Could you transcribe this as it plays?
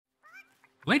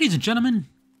Ladies and gentlemen,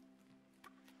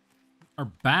 are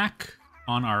back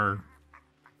on our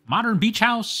modern beach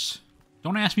house.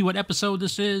 Don't ask me what episode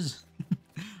this is.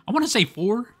 I want to say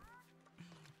 4.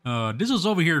 Dizzle's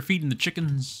over here feeding the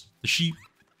chickens, the sheep.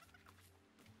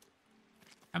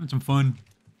 Having some fun.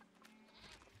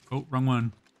 Oh, wrong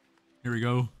one. Here we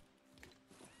go.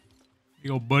 Here you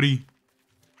go, buddy.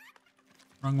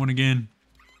 Wrong one again.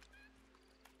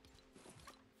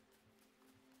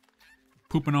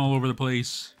 Pooping all over the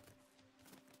place.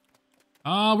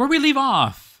 Where we leave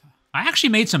off? I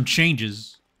actually made some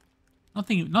changes.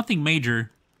 Nothing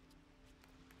major.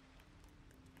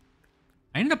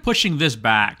 I ended up pushing this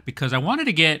back because I wanted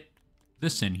to get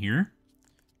this in here.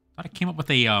 Thought I came up with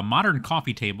a modern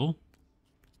coffee table.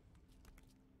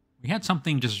 We had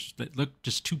something that looked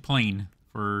just too plain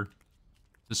for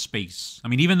the space. I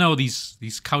mean, even though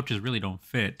these couches really don't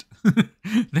fit,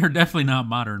 they're definitely not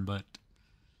modern. But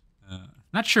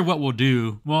not sure what we'll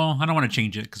do. Well, I don't want to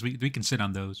change it because we can sit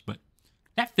on those, but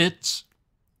that fits.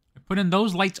 I put in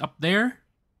those lights up there.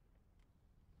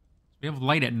 We have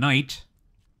light at night.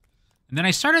 And then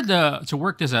I started to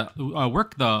work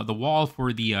the wall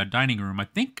for the dining room. I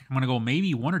think I'm gonna go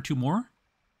maybe 1 or 2 more,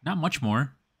 not much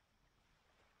more.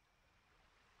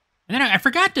 And then I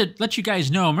forgot to let you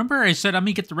guys know. Remember I said I'm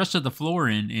gonna get the rest of the floor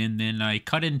in, and then I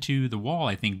cut into the wall.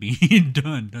 I think being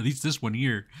done, at least this one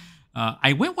here.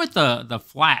 I went with the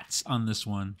flats on this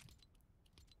one.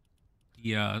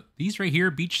 These right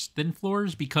here, beach thin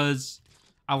floors, because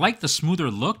I like the smoother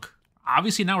look.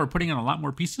 Obviously now we're putting in a lot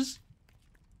more pieces.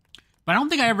 But I don't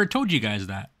think I ever told you guys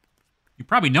that. You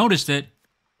probably noticed it.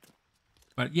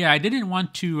 But yeah, I didn't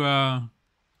want to...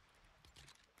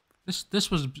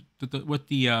 This was with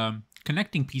the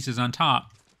connecting pieces on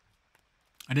top.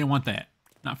 I didn't want that.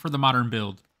 Not for the modern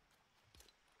build.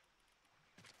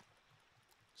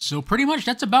 So pretty much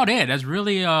that's about it. That's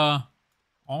really all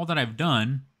that I've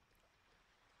done.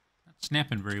 Not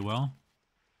snapping very well.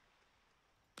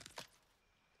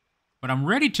 But I'm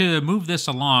ready to move this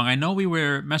along. I know we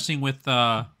were messing with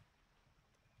one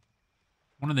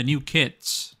of the new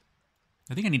kits.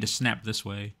 I think I need to snap this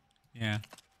way. Yeah.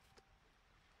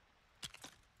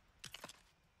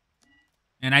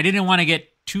 And I didn't want to get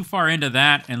too far into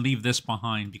that and leave this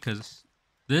behind because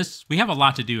we have a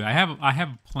lot to do. I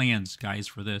have plans, guys,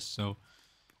 for this. So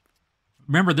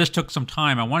remember, this took some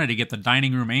time. I wanted to get the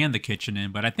dining room and the kitchen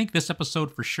in, but I think this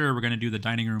episode for sure we're going to do the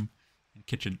dining room and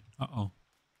kitchen. Uh-oh.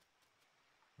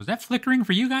 Was that flickering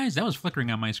for you guys? That was flickering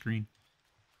on my screen.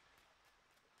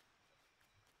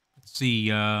 Let's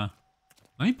see. Let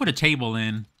me put a table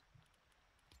in.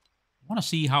 I want to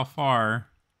see how far.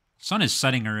 Sun is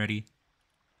setting already.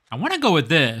 I want to go with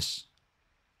this.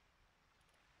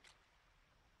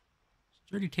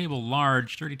 Sturdy table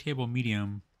large, sturdy table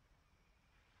medium.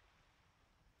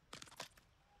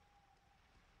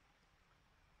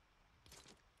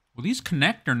 Will these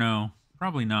connect or no?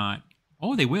 Probably not.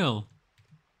 Oh, they will.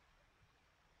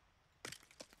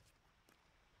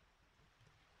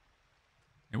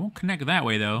 It won't connect that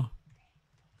way, though.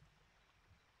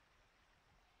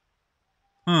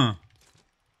 Huh.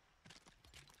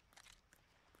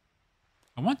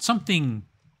 I want something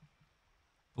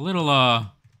a little, oh,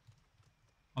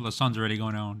 the sun's already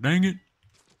going down. Dang it.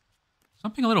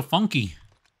 Something a little funky.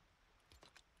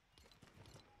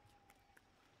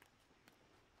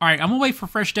 Alright, I'm gonna wait for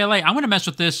fresh daylight. I'm gonna mess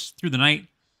with this through the night.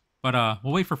 But,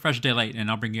 we'll wait for fresh daylight, and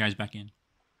I'll bring you guys back in.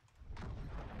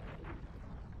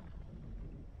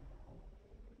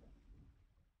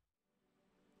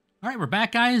 Alright, we're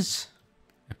back, guys.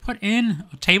 I put in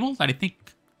a table that I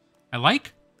think I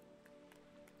like.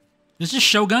 This is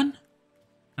Shogun.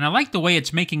 And I like the way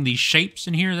it's making these shapes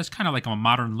in here. That's kind of like a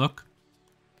modern look.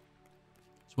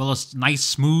 As well as nice,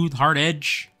 smooth, hard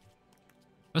edge.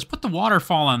 Let's put the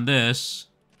waterfall on this.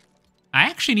 I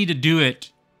actually need to do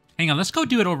it. Hang on, let's go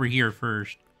do it over here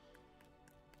first.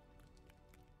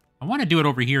 I want to do it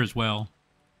over here as well.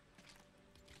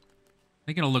 I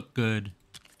think it'll look good.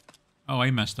 Oh, I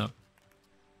messed up.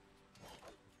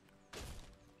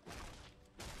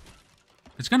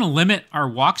 It's going to limit our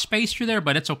walk space through there,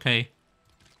 but it's okay.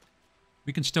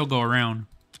 We can still go around.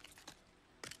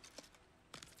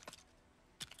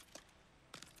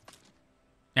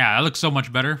 Yeah, that looks so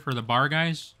much better for the bar,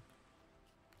 guys.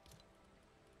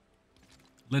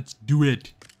 Let's do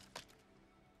it.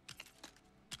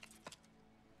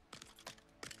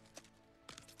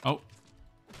 Oh.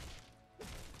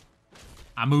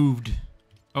 I moved.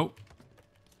 Oh.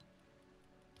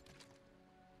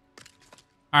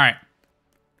 Alright.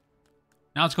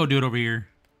 Now let's go do it over here.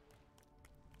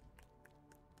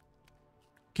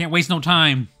 Can't waste no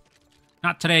time.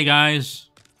 Not today, guys.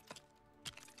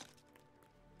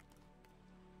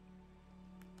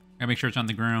 Gotta make sure it's on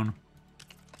the ground.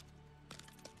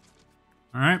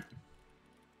 Alright.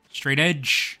 Straight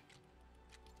edge.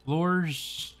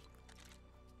 Floors.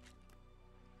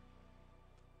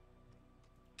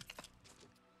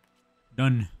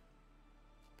 Done.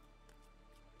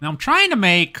 Now I'm trying to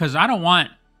make, because I don't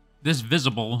want this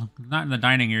visible, not in the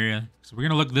dining area. So we're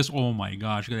gonna look this. Oh my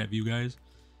gosh, look at that view, guys.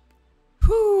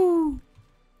 Whoo!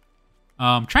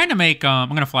 I'm trying to make. I'm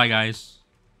gonna fly, guys.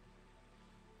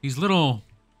 These little.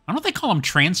 I don't know if they call them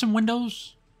transom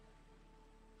windows.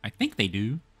 I think they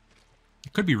do. I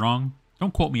could be wrong.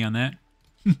 Don't quote me on that.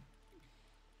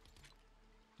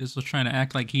 This was trying to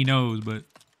act like he knows, but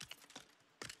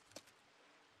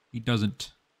he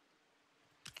doesn't.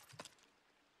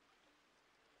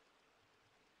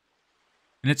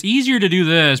 And it's easier to do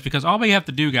this because all we have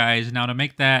to do, guys, now to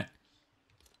make that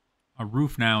a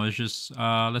roof now is just,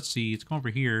 let's see, it's going over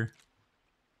here.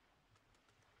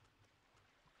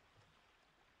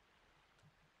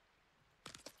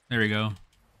 There we go.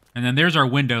 And then there's our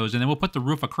windows, and then we'll put the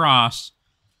roof across.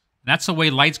 That's the way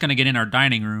light's going to get in our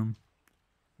dining room.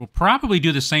 We'll probably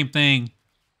do the same thing.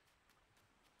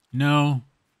 No.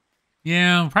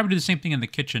 Yeah, we'll probably do the same thing in the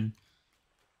kitchen.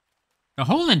 The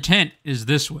whole intent is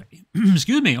this way.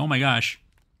 Excuse me. Oh my gosh.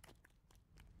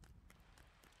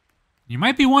 You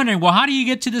might be wondering, well, how do you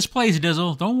get to this place,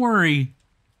 Dizzle? Don't worry.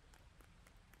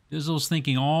 Dizzle's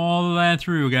thinking all of that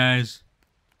through, guys.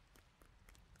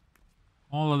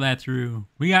 All of that through.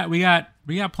 We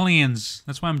got plans.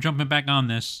 That's why I'm jumping back on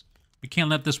this. We can't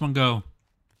let this one go.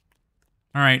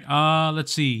 All right.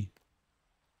 Let's see.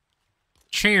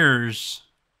 Chairs.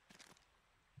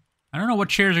 I don't know what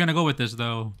chairs are gonna go with this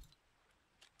though.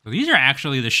 So these are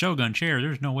actually the Shogun chairs.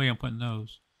 There's no way I'm putting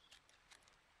those.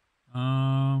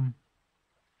 That's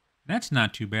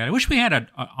not too bad. I wish we had a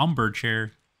umber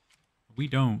chair. We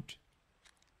don't.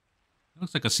 It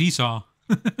looks like a seesaw.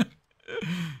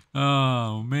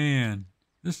 Oh, man.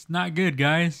 This is not good,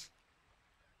 guys.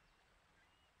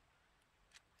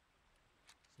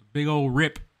 It's a big old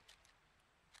rip.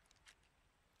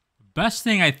 The best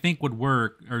thing I think would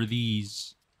work are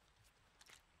these.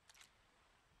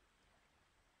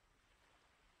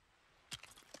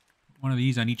 One of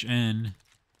these on each end.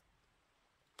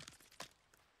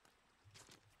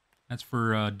 That's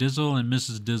for Dizzle and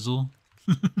Mrs. Dizzle.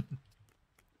 Can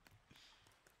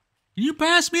you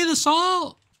pass me the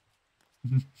salt?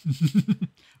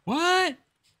 What?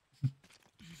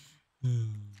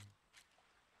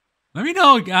 Let me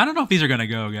know. I don't know if these are gonna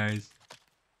go, guys.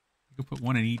 We can put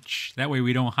one in each. That way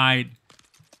we don't hide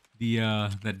the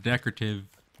decorative.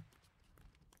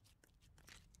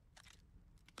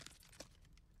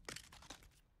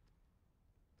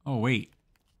 Oh wait,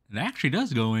 it actually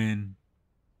does go in.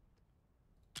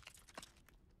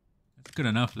 That's good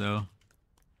enough though.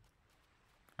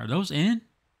 Are those in?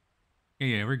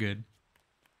 Yeah, we're good.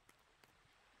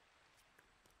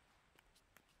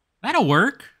 That'll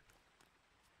work.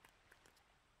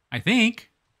 I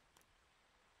think.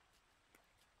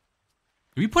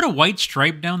 Do we put a white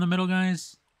stripe down the middle,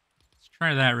 guys? Let's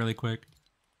try that really quick.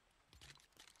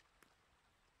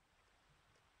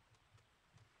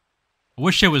 I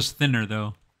wish it was thinner,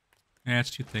 though. Yeah,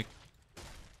 it's too thick.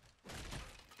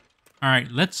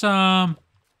 Alright, let's,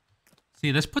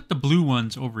 see, let's put the blue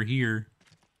ones over here.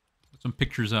 Put some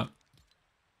pictures up.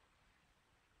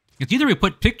 It's either we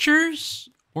put pictures,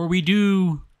 or we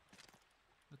do...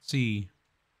 Let's see.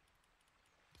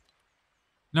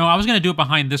 No, I was going to do it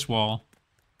behind this wall.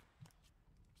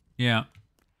 Yeah.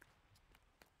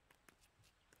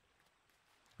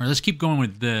 Alright, let's keep going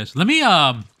with this. Let me,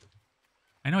 I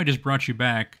know I just brought you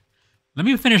back. Let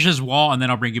me finish this wall, and then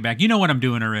I'll bring you back. You know what I'm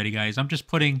doing already, guys. I'm just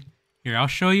putting... Here, I'll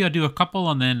show you. I'll do a couple,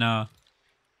 and then,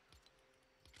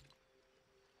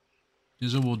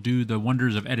 Dizzle will do the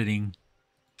wonders of editing.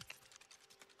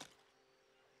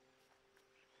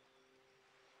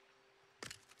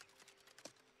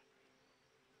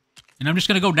 And I'm just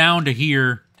going to go down to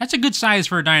here. That's a good size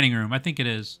for a dining room. I think it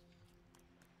is.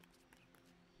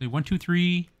 1, 2,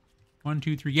 3. 1,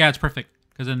 2, 3. Yeah, it's perfect.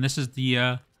 Because then this is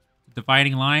the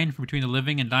dividing line for between the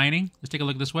living and dining. Let's take a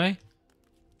look this way.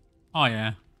 Oh,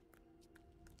 yeah.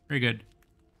 Very good.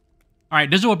 All right,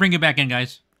 Dizzle will bring you back in,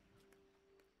 guys.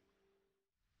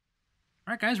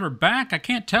 All right, guys, we're back. I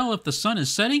can't tell if the sun is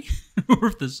setting or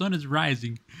if the sun is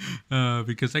rising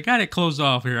because I got it closed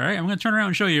off here. All right, I'm going to turn around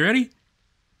and show you. Ready?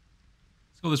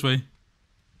 Let's go this way.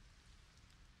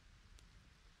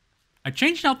 I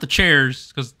changed out the chairs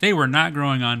because they were not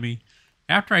growing on me.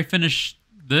 After I finished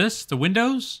this, the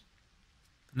windows,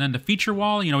 and then the feature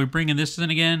wall, you know, we bring in this in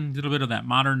again, a little bit of that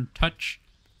modern touch.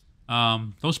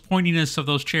 Those pointiness of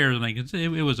those chairs, like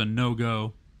it was a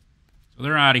no-go. So So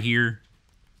they're out of here.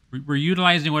 We're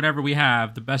utilizing whatever we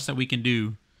have, the best that we can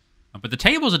do. But the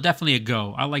tables are definitely a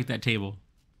go. I like that table.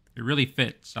 It really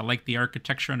fits. I like the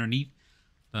architecture underneath,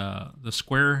 the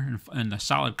square and the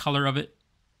solid color of it.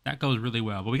 That goes really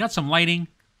well. But we got some lighting.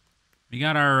 We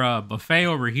got our buffet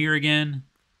over here again.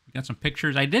 We got some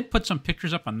pictures. I did put some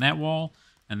pictures up on that wall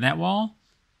and that wall,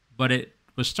 but it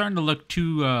was starting to look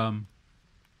too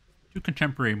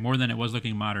contemporary, more than it was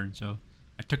looking modern. So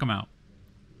I took them out.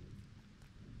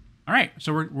 All right,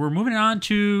 so we're moving on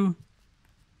to.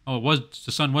 Oh,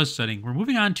 the sun was setting. We're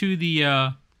moving on to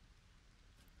the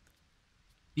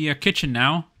kitchen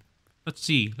now. Let's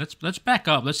see. Let's back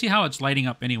up. Let's see how it's lighting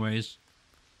up, anyways.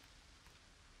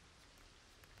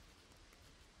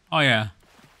 Oh yeah.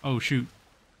 Oh shoot.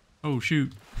 Oh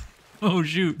shoot. Oh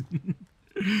shoot.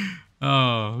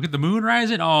 Oh, look at the moon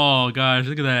rising. Oh gosh,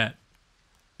 look at that.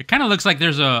 It kind of looks like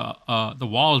there's the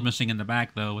wall is missing in the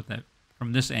back though, with that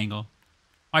from this angle.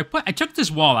 I took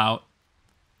this wall out.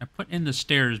 I put in the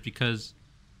stairs because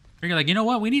I figured, like, you know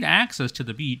what? We need access to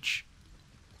the beach.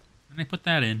 And I put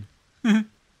that in. Put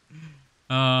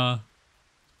the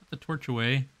torch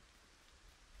away.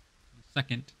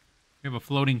 Second. We have a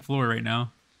floating floor right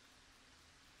now.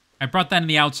 I brought that in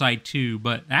the outside too,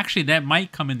 but actually that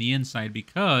might come in the inside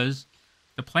because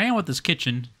the plan with this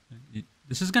kitchen,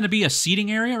 this is going to be a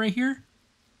seating area right here.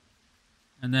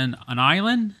 And then an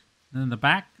island. And then the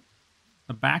back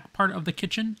part of the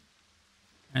kitchen.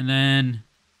 And then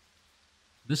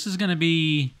this is going to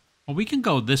be, well, we can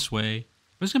go this way.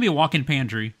 But it's going to be a walk-in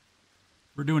pantry.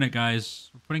 We're doing it, guys.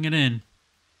 We're putting it in.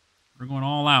 We're going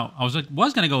all out. I was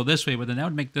going to go this way, but then that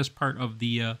would make this part of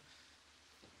the,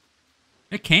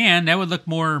 it can. That would look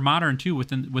more modern, too,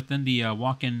 within the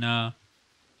walk-in, I'm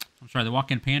sorry, the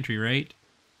walk-in pantry, right?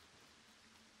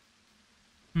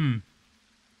 All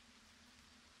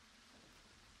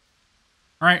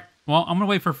right. Well, I'm going to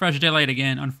wait for fresh daylight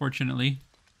again, unfortunately.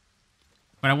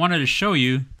 But I wanted to show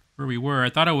you where we were.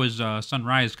 I thought it was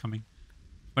sunrise coming.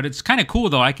 But it's kind of cool,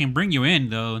 though. I can bring you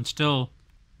in, though, and still,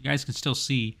 you guys can still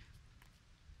see.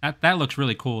 That looks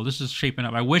really cool. This is shaping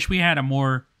up. I wish we had a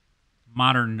more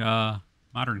modern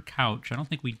couch. I don't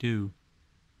think we do.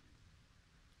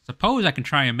 Suppose I can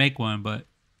try and make one, but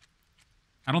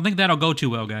I don't think that'll go too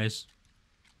well, guys.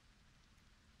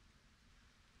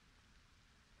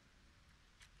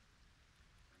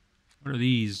 What are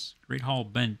these? Great Hall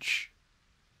bench.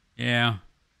 Yeah.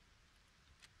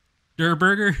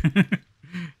 Durburger.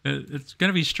 It's going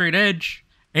to be straight edge.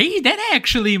 Hey, that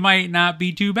actually might not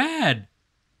be too bad.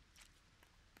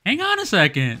 Hang on a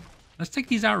second. Let's take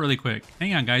these out really quick.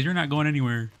 Hang on, guys. You're not going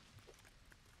anywhere.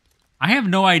 I have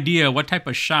no idea what type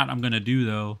of shot I'm going to do,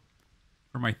 though,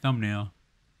 for my thumbnail.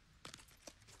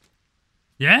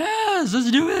 Yes! Let's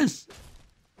do this!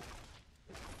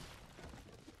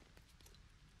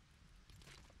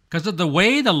 Because of the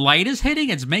way the light is hitting,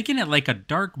 it's making it like a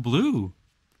dark blue.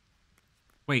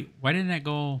 Wait, why didn't that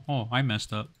go? Oh, I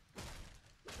messed up.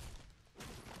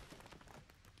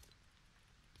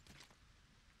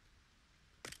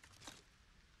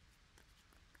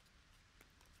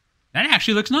 That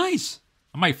actually looks nice.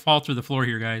 I might fall through the floor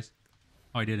here, guys.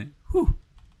 Oh, I didn't. Whew.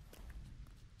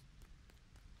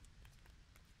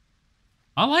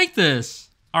 I like this.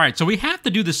 All right, so we have to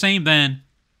do the same then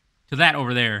to that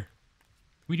over there.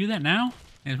 Can we do that now?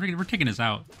 Yeah, we're taking this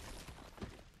out.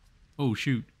 Oh,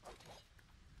 shoot.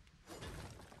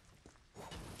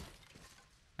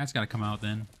 That's got to come out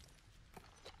then.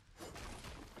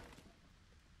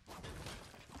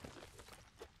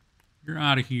 You're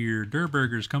out of here.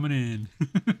 Durburger's coming in.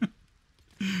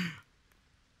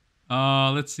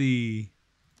 Let's see.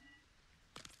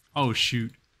 Oh,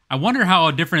 shoot. I wonder how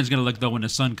different it's going to look, though, when the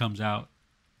sun comes out.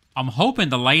 I'm hoping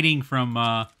the lighting from...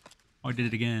 Oh, I did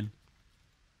it again.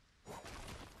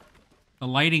 The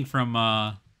lighting from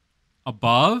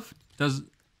above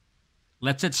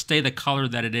lets it stay the color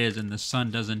that it is, and the sun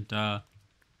doesn't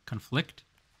conflict.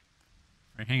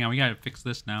 All right, hang on. We got to fix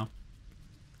this now.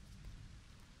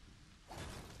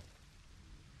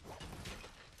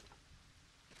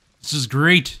 This is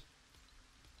great.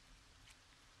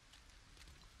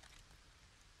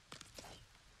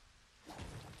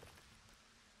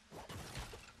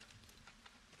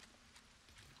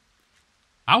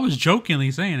 I was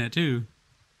jokingly saying it too.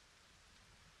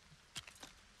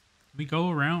 We go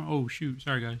around. Oh shoot!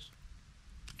 Sorry, guys.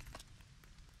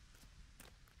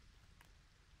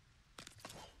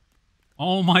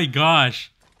 Oh my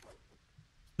gosh!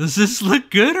 Does this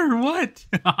look good or what?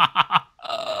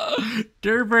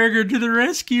 Durburger to the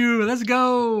rescue! Let's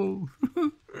go!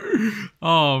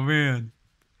 Oh man,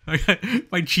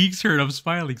 my cheeks hurt. I'm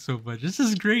smiling so much. This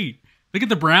is great. Look at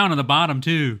the brown on the bottom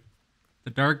too.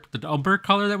 the umber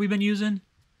color that we've been using.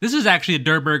 This is actually a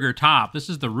Durburger top. This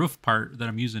is the roof part that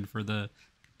I'm using for the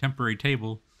temporary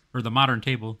table, or the modern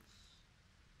table.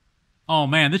 Oh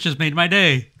man, this just made my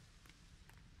day.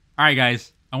 All right,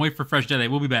 guys. I'll wait for fresh daylight.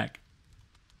 We'll be back.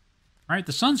 All right,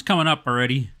 the sun's coming up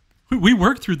already. We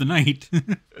worked through the night.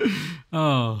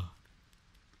 Oh.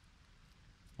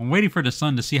 I'm waiting for the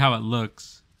sun to see how it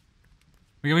looks.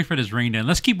 We gotta wait for this rain to end.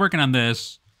 Let's keep working on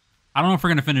this. I don't know if we're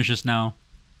gonna finish this now.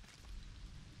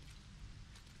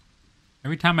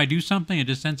 Every time I do something, it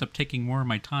just ends up taking more of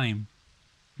my time.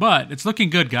 But it's looking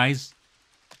good, guys.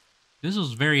 This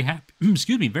was very happy.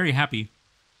 Excuse me, very happy.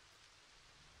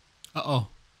 Uh-oh.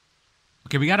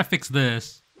 Okay, we gotta fix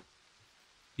this.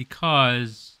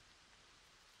 Because...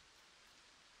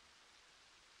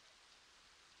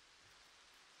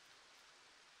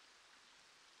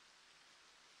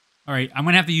 Alright, I'm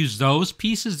gonna have to use those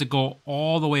pieces to go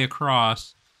all the way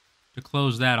across to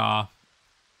close that off.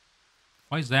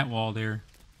 Why is that wall there?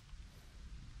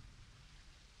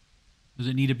 Does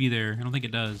it need to be there? I don't think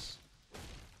it does.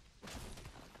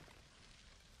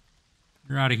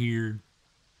 You're out of here.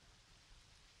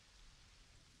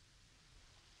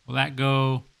 Will that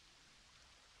go?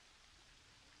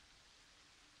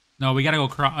 No, we gotta go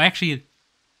across. Actually,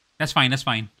 that's fine, that's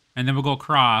fine. And then we'll go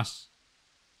across.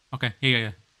 Okay,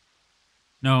 yeah.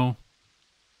 No.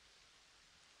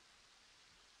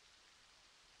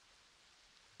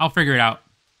 I'll figure it out.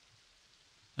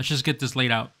 Let's just get this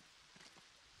laid out.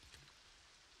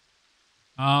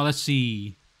 Let's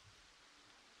see.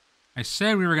 I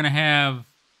said we were going to have...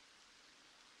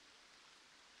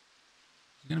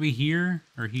 Is it going to be here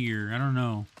or here? I don't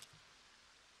know.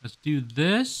 Let's do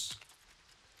this.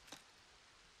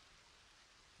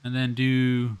 And then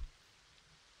do...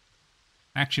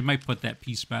 Actually, might put that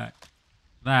piece back.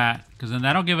 That, because then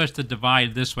that'll give us the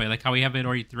divide this way, like how we have it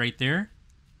right there.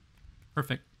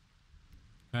 Perfect.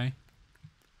 Okay.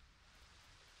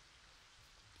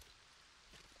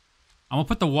 I'm gonna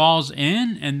put the walls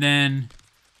in, and then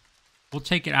we'll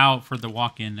take it out for the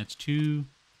walk-in. That's 2,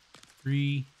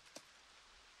 3,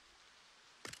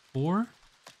 4,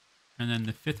 and then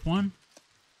the 5th one.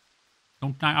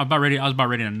 Don't. I was about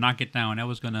ready to knock it down. I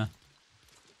was gonna.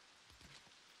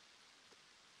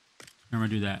 I'm gonna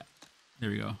do that. There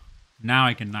we go. Now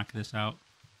I can knock this out.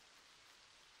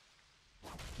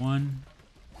 1,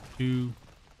 2,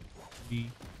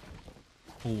 3,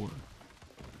 4.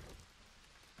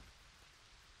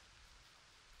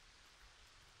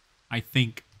 I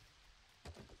think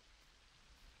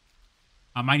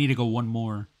I might need to go one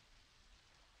more.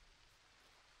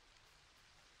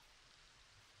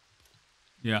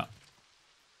 Yeah.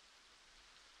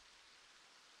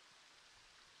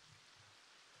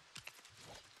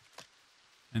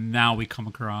 And now we come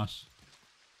across.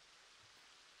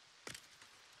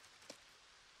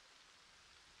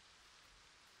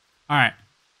 All right.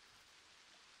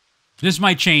 This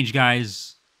might change,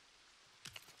 guys.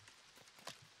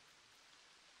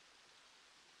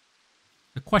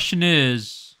 The question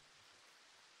is...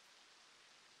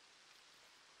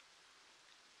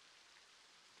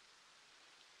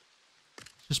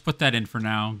 Just put that in for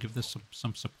now. Give this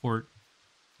some support.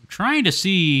 I'm trying to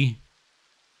see...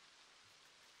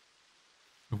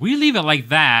 If we leave it like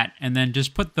that, and then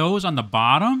just put those on the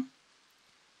bottom,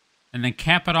 and then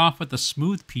cap it off with a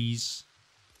smooth piece.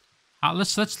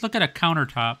 Let's look at a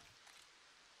countertop.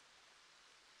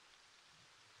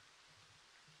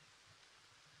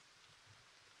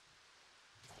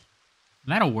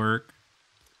 That'll work.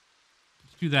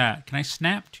 Let's do that. Can I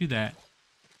snap to that?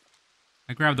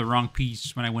 I grabbed the wrong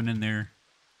piece when I went in there.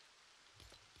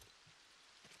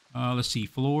 Let's see.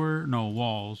 Floor? No,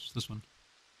 walls. This one.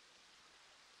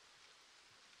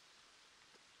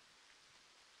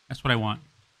 That's what I want.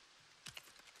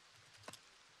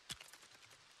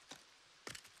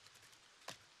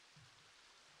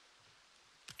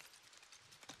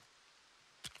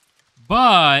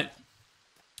 But,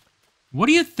 what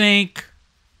do you think?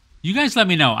 You guys let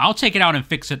me know. I'll take it out and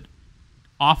fix it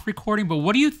off recording, but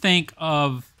what do you think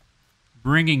of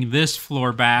bringing this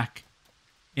floor back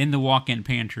in the walk-in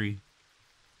pantry?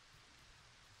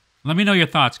 Let me know your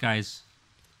thoughts, guys.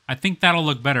 I think that'll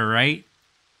look better, right?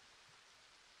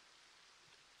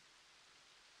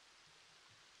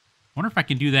 Wonder if I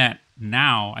can do that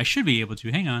now. I should be able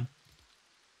to. Hang on.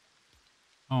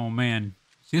 Oh, man.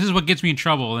 See, this is what gets me in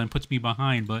trouble and puts me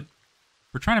behind, but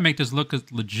we're trying to make this look as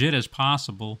legit as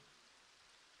possible.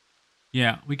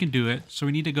 Yeah, we can do it. So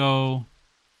we need to go...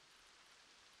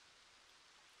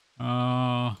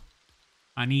 I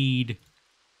need...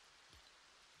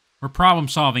 We're problem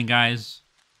solving, guys.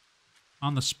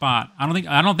 On the spot. I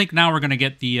don't think now we're gonna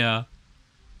get the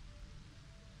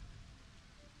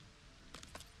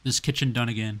this kitchen done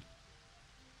again.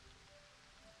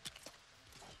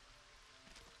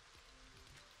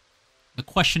 The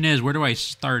question is, where do I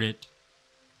start it?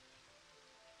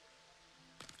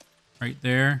 Right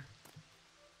there.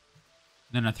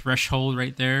 Then a threshold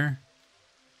right there.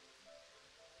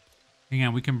 Hang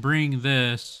on, we can bring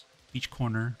this each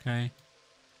corner, okay?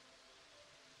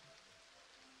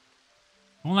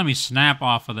 Won't let me snap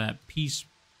off of that piece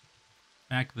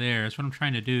back there. That's what I'm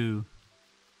trying to do.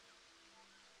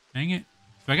 Dang it.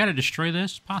 Do I gotta destroy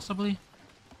this, possibly?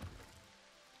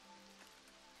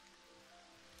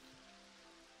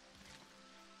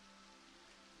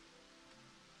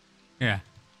 Yeah.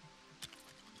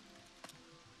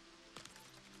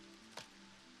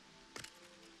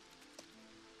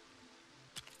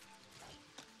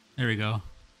 There we go.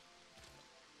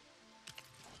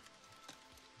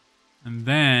 And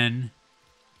then...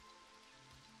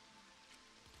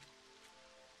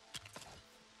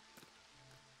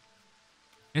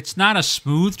 it's not a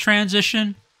smooth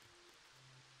transition.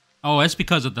 Oh, that's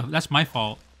because of the... that's my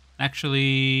fault.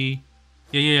 Actually...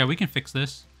 Yeah, we can fix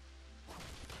this.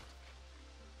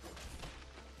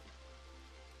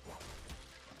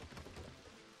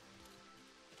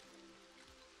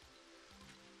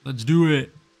 Let's do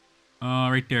it.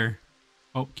 Right there.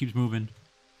 Oh, keeps moving.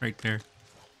 Right there.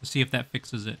 Let's see if that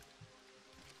fixes it.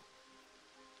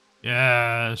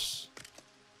 Yes.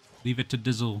 Leave it to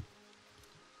Dizzle.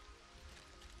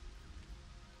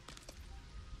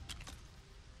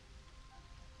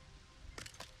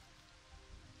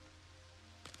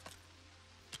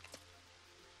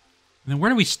 And then where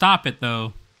do we stop it,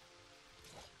 though?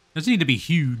 Doesn't need to be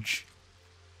huge.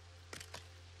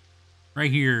 Right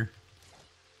here.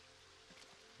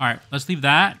 Alright, let's leave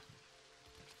that.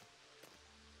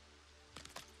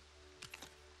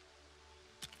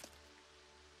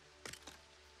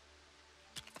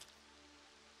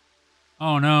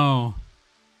 Oh, no.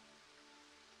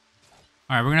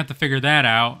 Alright, we're gonna have to figure that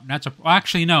out. That's a... well,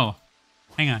 actually, no.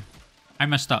 Hang on. I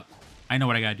messed up. I know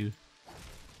what I gotta do.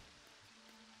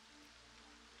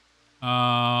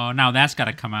 Now that's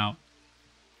gotta come out.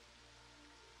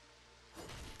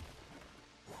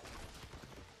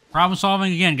 Problem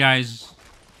solving again, guys.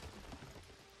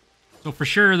 So for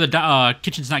sure, the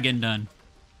kitchen's not getting done.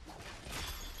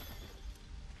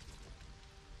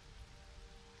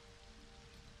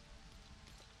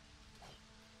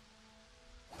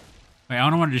 Wait, I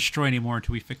don't want to destroy anymore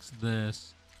until we fix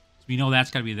this. So we know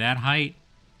that's got to be that height.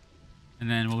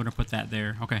 And then we're going to put that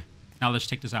there. Okay. Now let's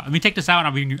take this out. Let me take this out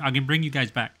and I can bring you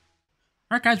guys back.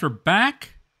 All right, guys, we're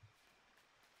back.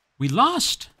 We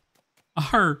lost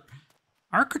our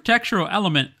architectural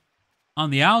element on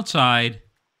the outside.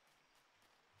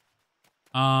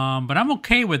 But I'm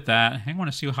okay with that. I want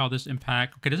to see how this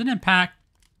impacts. Okay, doesn't impact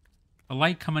the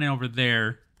light coming in over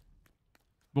there.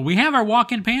 But we have our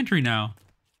walk-in pantry now.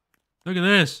 Look at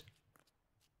this.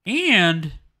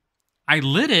 And I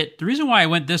lit it. The reason why I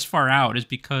went this far out is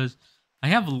because I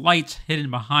have lights hidden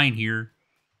behind here.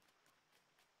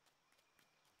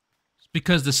 It's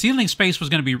because the ceiling space was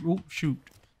going to be, oh, shoot,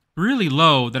 really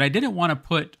low that I didn't want to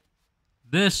put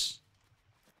this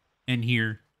in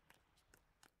here.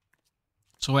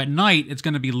 So at night, it's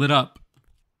going to be lit up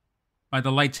by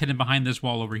the lights hidden behind this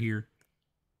wall over here.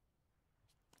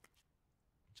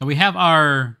 So we have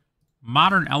our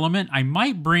modern element. I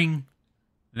might bring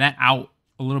that out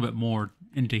a little bit more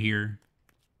into here.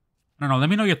 I don't know. Let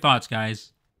me know your thoughts,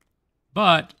 guys.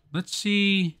 But let's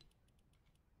see.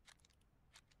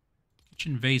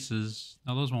 Kitchen vases.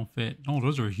 No, those won't fit. Oh,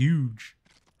 those are huge.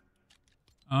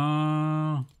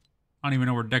 I don't even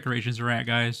know where decorations are at,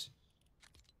 guys.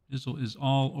 This is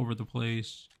all over the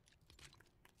place.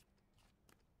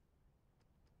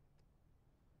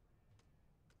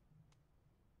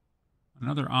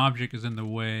 Another object is in the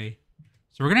way.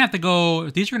 So we're going to have to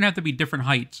go... these are going to have to be different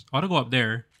heights. I ought to go up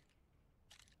there.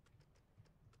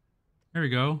 There we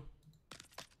go.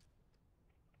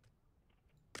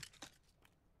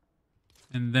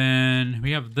 And then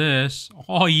we have this.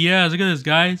 Oh, yeah. Look at this,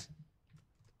 guys.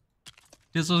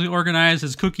 This will organize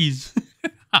his cookies.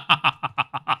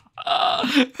 I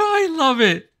love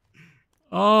it.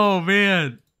 Oh,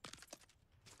 man.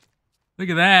 Look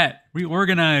at that.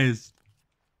 Reorganized.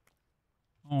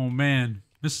 Oh, man.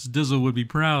 Mrs. Dizzle would be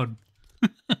proud.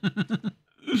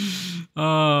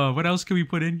 What else can we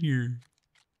put in here?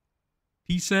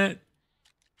 Tea set.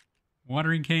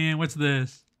 Watering can. What's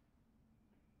this?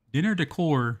 Dinner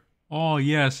decor. Oh,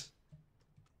 yes.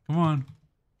 Come on.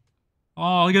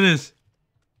 Oh, look at this.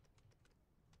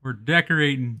 We're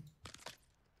decorating.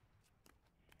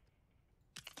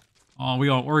 Oh, we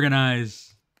all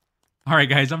organize. All right,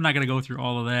 guys. I'm not going to go through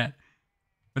all of that.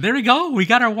 But there we go. We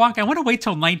got our walk. I want to wait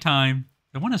till nighttime.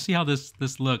 I want to see how this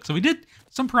looks. So we did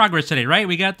some progress today, right?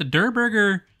 We got the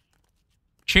Durburger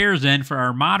chairs in for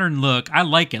our modern look. I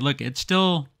like it. Look, it's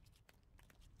still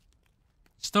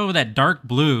that dark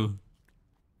blue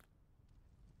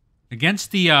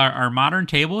against the our modern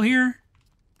table here.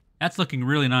 That's looking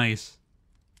really nice.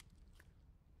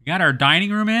 We got our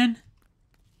dining room in.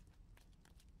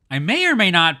 I may or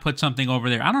may not put something over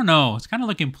there. I don't know. It's kind of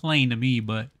looking plain to me,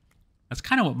 but that's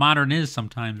kind of what modern is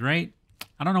sometimes, right?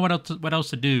 I don't know what else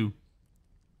to do.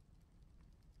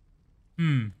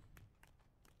 Do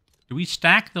we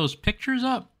stack those pictures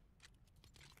up?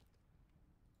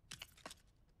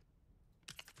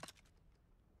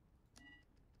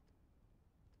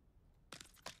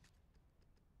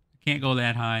 Can't go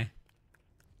that high.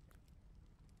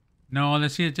 No,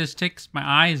 let's see. It just takes my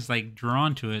eyes like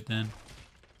drawn to it then.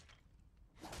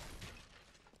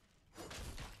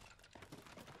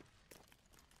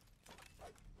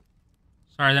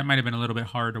 Sorry, that might have been a little bit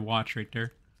hard to watch right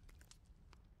there.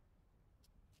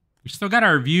 We still got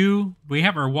our view. We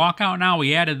have our walkout now.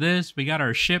 We added this. We got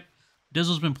our ship.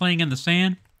 Dizzle's been playing in the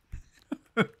sand.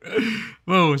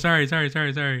 Whoa, sorry.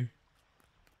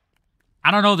 I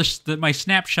don't know my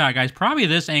snapshot, guys. Probably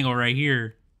this angle right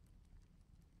here.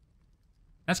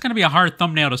 That's going to be a hard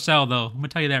thumbnail to sell, though. I'm going to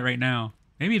tell you that right now.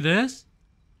 Maybe this?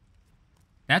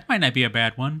 That might not be a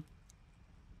bad one.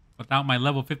 Without my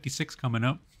level 56 coming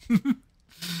up.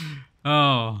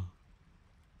 Oh.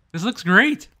 This looks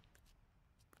great.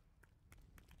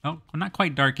 Oh, I'm not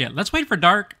quite dark yet. Let's wait for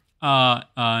dark.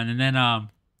 And then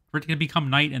for it to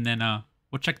become night, and then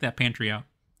we'll check that pantry out.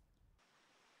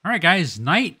 All right, guys.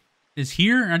 Night is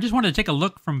here. I just wanted to take a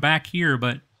look from back here,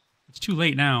 but it's too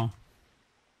late now.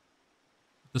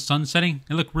 The sun setting.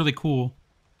 It looked really cool.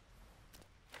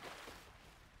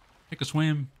 Take a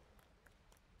swim.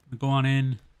 Go on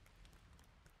in.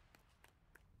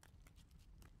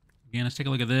 Again, let's take a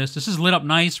look at this. This is lit up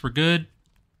nice. We're good.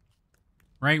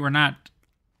 Right? We're not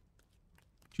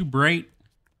too bright.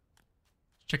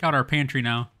 Check out our pantry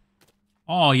now.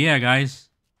 Oh, yeah, guys.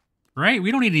 Right? We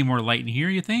don't need any more light in here,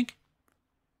 you think?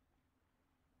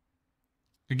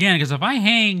 Again, because if I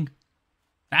hang,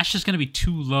 that's just going to be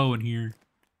too low in here.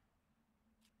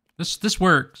 This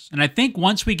works. And I think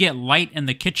once we get light in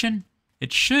the kitchen,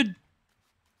 it should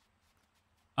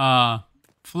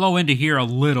flow into here a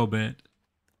little bit.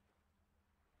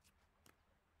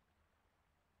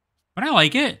 But I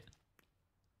like it.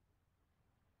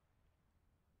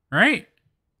 Right?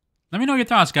 Let me know your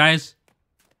thoughts, guys.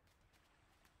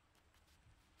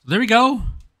 So there we go.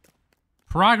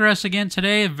 Progress again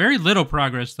today. Very little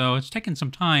progress, though. It's taking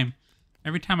some time.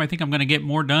 Every time I think I'm going to get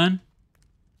more done.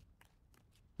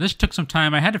 This took some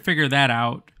time. I had to figure that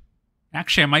out.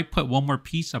 Actually, I might put one more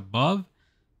piece above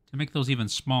to make those even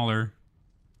smaller.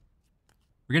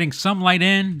 We're getting some light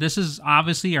in. This is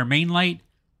obviously our main light.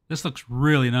 This looks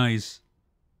really nice.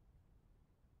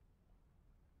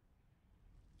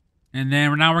 And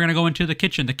then now we're going to go into the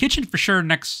kitchen. The kitchen for sure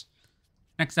next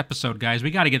episode, guys.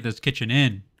 We got to get this kitchen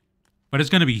in. But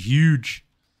it's going to be huge.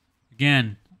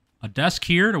 Again, a desk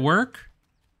here to work.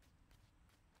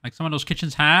 Like some of those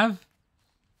kitchens have.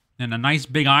 And a nice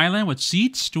big island with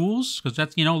seats, stools. Because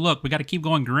that's, you know, look, we got to keep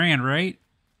going grand, right?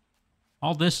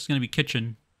 All this is going to be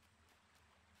kitchen.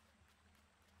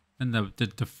 And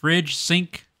the fridge,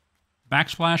 sink,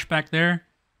 backsplash back there.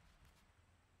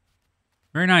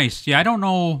 Very nice. Yeah, I don't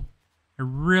know. I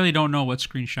really don't know what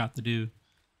screenshot to do.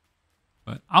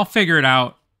 But I'll figure it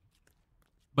out.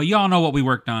 But y'all know what we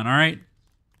worked on, all right?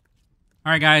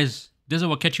 All right, guys. Dizzle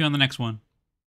will catch you on the next one.